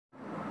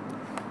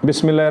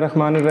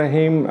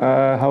Bismillahirrahmanirrahim.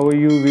 How are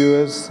you,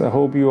 viewers? I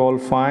hope you all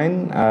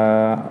fine.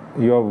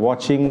 You are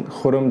watching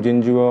Khuram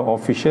Janjua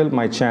official,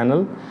 my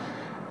channel,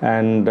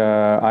 and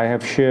I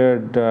have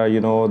shared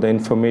the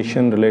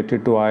information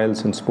related to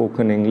IELTS and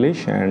spoken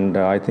English, and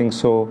I think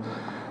so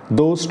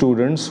those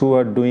students who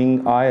are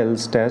doing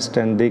IELTS test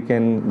and they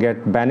can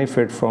get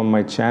benefit from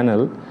my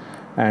channel,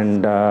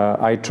 and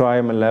I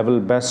try my level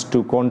best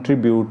to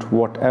contribute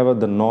whatever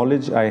the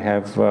knowledge I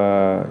have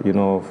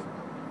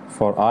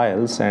for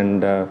IELTS,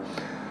 and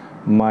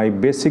my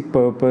basic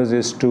purpose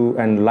is to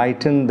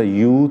enlighten the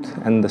youth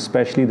and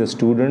especially the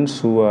students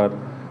who are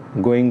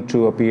going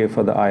to appear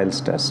for the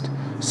IELTS test.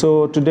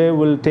 So today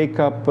we'll take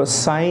up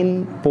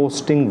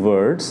signposting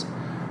words.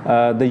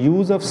 The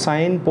use of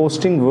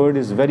signposting word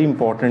is very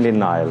important in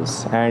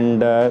IELTS,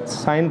 and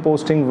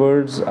signposting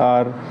words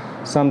are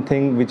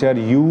something which are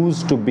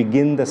used to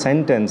begin the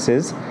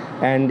sentences,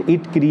 and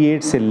it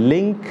creates a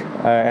link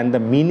and the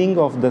meaning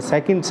of the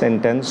second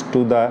sentence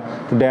to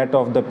that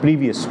of the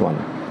previous one.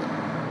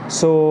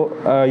 So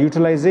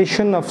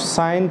utilization of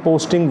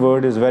signposting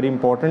word is very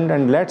important,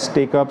 and let's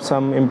take up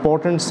some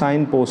important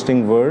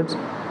signposting words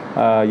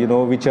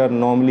which are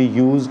normally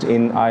used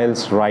in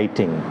IELTS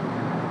writing.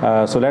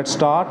 So let's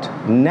start.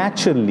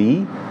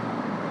 Naturally,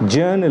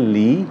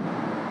 generally,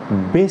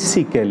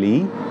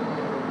 basically,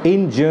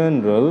 in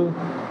general,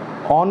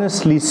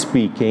 honestly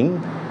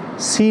speaking,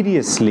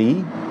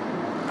 seriously,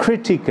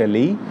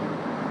 critically,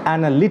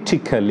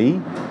 analytically,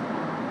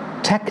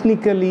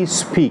 technically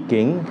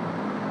speaking,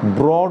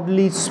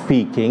 broadly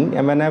speaking.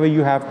 And whenever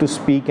you have to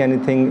speak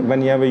anything,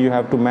 whenever you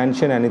have to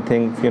mention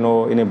anything,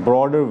 in a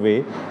broader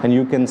way, and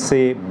you can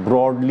say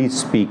broadly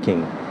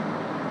speaking,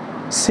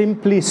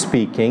 simply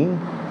speaking,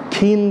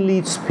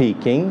 keenly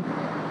speaking,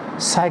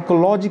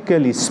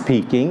 psychologically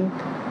speaking,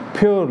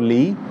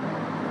 purely,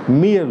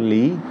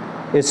 merely,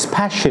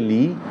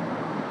 especially,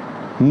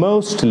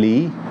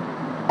 mostly,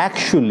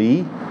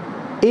 actually,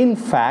 in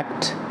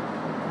fact,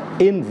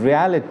 in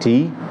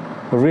reality,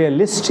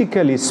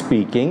 realistically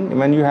speaking.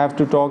 When you have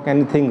to talk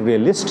anything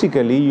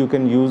realistically, you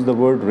can use the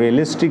word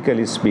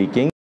realistically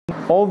speaking.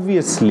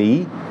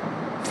 Obviously,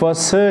 for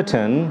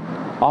certain,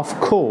 of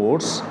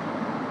course,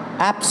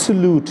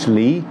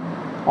 absolutely,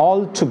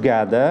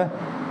 altogether,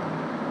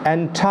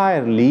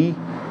 entirely,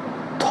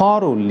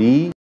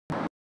 thoroughly,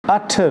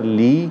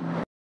 utterly,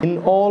 in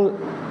all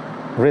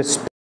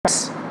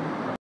respects,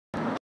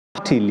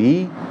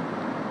 heartily,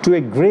 to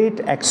a great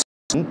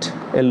extent,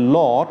 a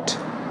lot,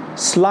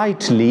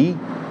 slightly,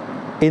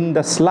 in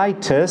the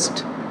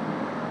slightest,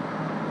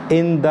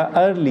 in the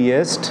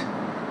earliest,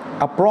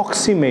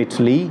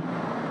 approximately,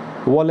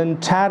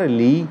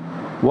 voluntarily.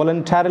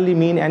 Voluntarily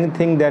mean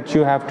anything that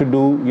you have to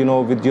do,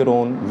 with your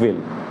own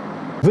will.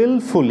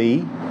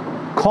 Willfully,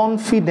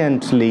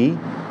 confidently,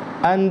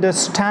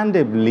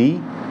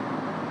 understandably,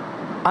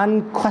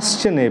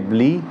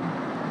 unquestionably,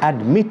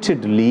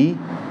 admittedly,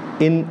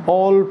 in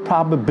all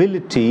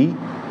probability,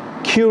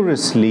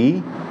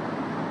 curiously,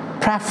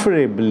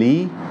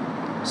 preferably,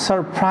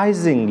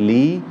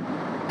 surprisingly,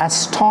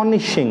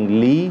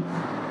 astonishingly,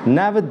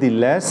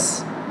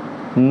 nevertheless,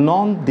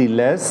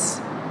 nonetheless,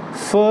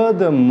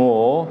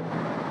 furthermore,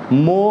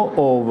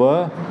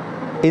 moreover,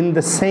 in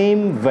the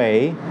same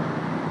way,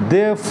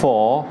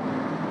 therefore,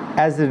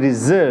 as a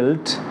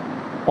result,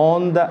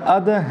 on the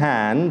other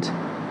hand,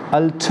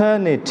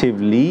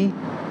 alternatively,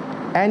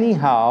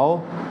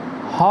 anyhow,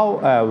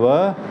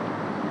 however,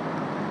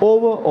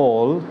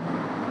 overall,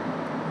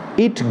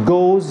 it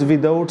goes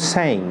without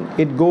saying.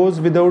 It goes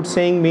without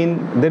saying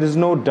mean there is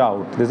no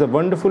doubt. There's a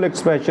wonderful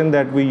expression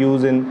that we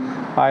use in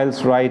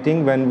IELTS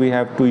writing when we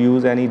have to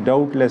use any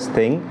doubtless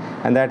thing,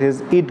 and that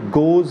is it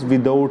goes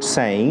without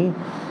saying,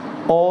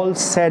 all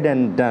said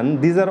and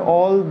done. These are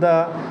all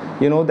the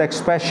the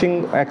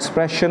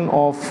expression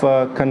of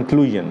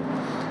conclusion.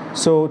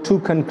 So to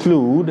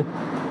conclude,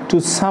 to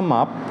sum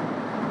up,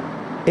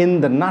 in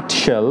the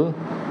nutshell,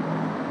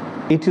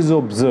 it is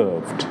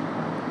observed.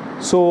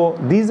 So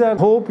these are,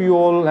 hope you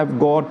all have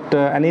got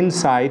an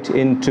insight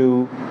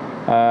into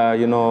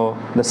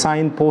the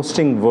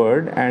signposting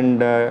word,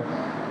 and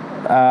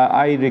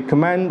I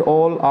recommend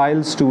all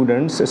IELTS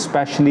students,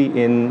 especially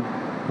in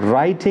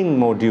writing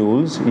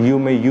modules, you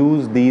may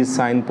use these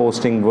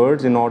signposting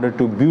words in order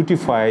to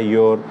beautify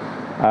your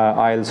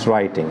IELTS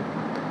writing.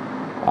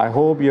 I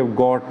hope you've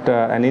got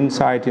an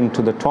insight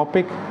into the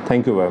topic.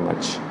 Thank you very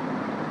much.